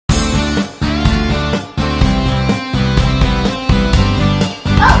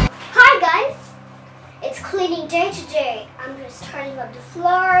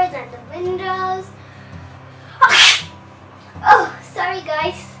floors and the windows. Oh, sorry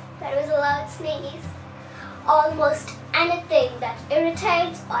guys, that was a loud sneeze. Almost anything that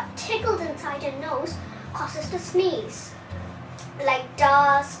irritates or tickles inside your nose causes to sneeze, like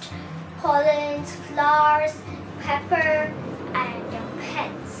dust, pollens, flowers, pepper, and your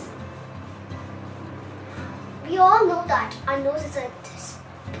pets. We all know that our nose is an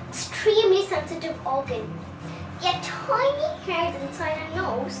extremely sensitive organ. There are tiny hairs inside our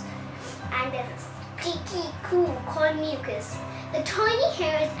nose, and there's a sticky goo called mucus. The tiny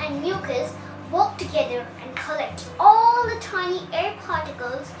hairs and mucus work together and collect all the tiny air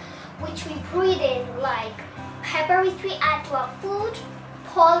particles which we breathe in, like pepper which we add to our food,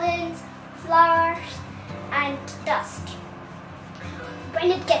 pollens, flowers, and dust. When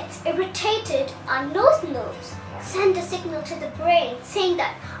it gets irritated, our nose nerves send a signal to the brain saying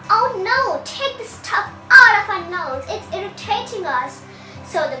that, oh no, take this stuff out of our nose, it's irritating us.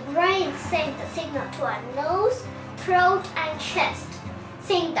 So the brain sends a signal to our nose, throat, and chest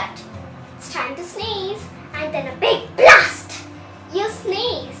saying that it's time to sneeze, and then a big blast, you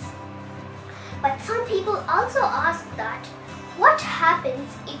sneeze. But some people also ask that, what happens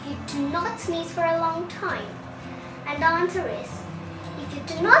if you do not sneeze for a long time? And the answer is, if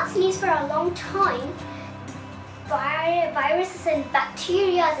you do not sneeze for a long time, viruses and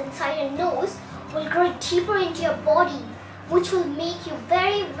bacteria inside your nose will grow deeper into your body, which will make you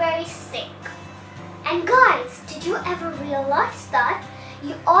very, very sick. And guys, did you ever realize that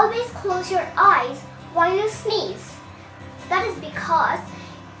you always close your eyes while you sneeze? That is because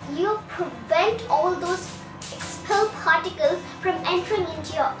you prevent all those expelled particles from entering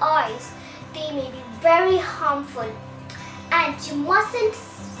into your eyes. They may be very harmful, and you mustn't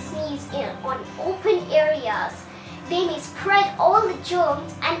sneeze on open areas. They may spread all the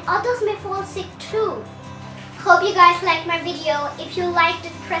germs and others may fall sick too. Hope you guys liked my video. If you liked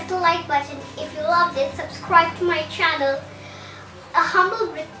it, press the like button. If you loved it, subscribe to my channel. A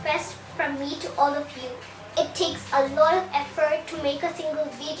humble request from me to all of you. It takes a lot of effort to make a single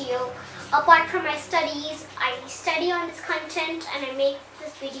video. Apart from my studies, I study on this content and I make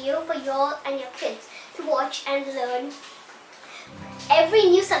this video for you all and your kids to watch and learn. Every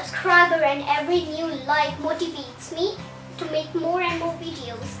new subscriber and every new like motivates me to make more and more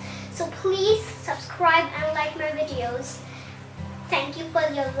videos. So please subscribe and like my videos. Thank you for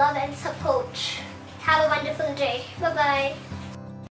your love and support. Have a wonderful day. Bye-bye.